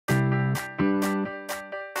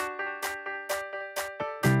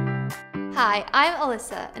Hi, I'm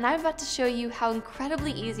Alyssa, and I'm about to show you how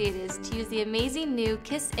incredibly easy it is to use the amazing new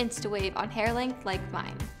Kiss Insta Wave on hair length like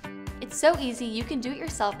mine. It's so easy you can do it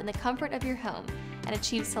yourself in the comfort of your home and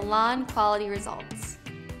achieve salon-quality results.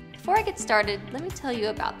 Before I get started, let me tell you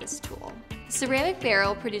about this tool. The ceramic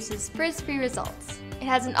barrel produces frizz-free results. It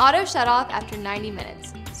has an auto shut-off after 90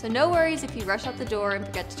 minutes, so no worries if you rush out the door and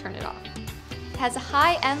forget to turn it off. It has a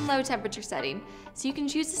high and low temperature setting, so you can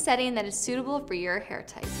choose a setting that is suitable for your hair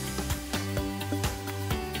type.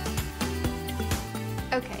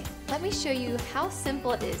 Okay, let me show you how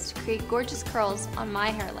simple it is to create gorgeous curls on my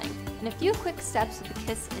hair length in a few quick steps with the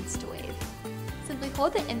Kiss Insta Wave. Simply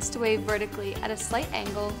hold the Insta Wave vertically at a slight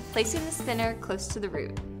angle, placing the spinner close to the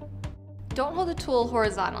root. Don't hold the tool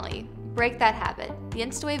horizontally. Break that habit. The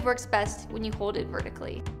Insta Wave works best when you hold it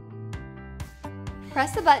vertically.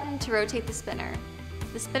 Press the button to rotate the spinner.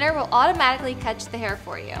 The spinner will automatically catch the hair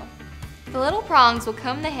for you. The little prongs will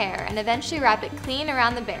comb the hair and eventually wrap it clean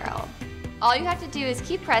around the barrel. All you have to do is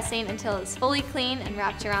keep pressing until it's fully clean and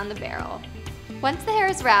wrapped around the barrel. Once the hair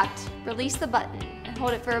is wrapped, release the button and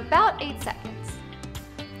hold it for about 8 seconds.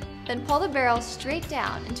 Then pull the barrel straight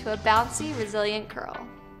down into a bouncy, resilient curl.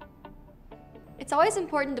 It's always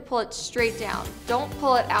important to pull it straight down. Don't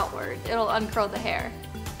pull it outward, it'll uncurl the hair.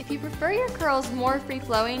 If you prefer your curls more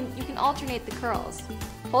free-flowing, you can alternate the curls.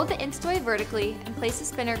 Hold the Insta Wave vertically and place the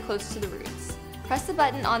spinner close to the roots. Press the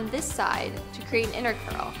button on this side to create an inner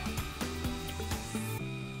curl.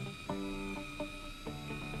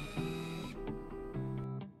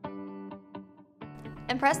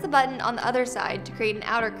 And press the button on the other side to create an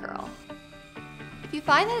outer curl. If you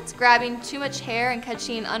find that it's grabbing too much hair and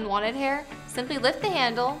catching unwanted hair, simply lift the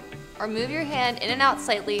handle or move your hand in and out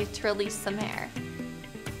slightly to release some hair.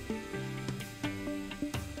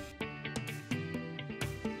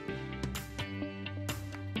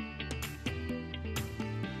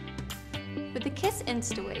 With the Kiss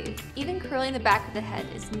Insta Wave, even curling the back of the head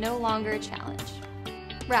is no longer a challenge.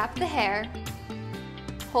 Wrap the hair,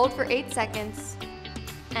 hold for 8 seconds,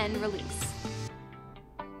 and release.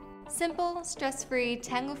 Simple, stress-free,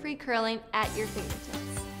 tangle-free curling at your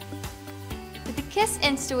fingertips. With the Kiss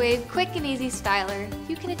Insta Wave Quick and Easy Styler,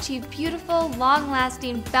 you can achieve beautiful,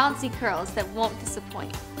 long-lasting, bouncy curls that won't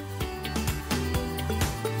disappoint.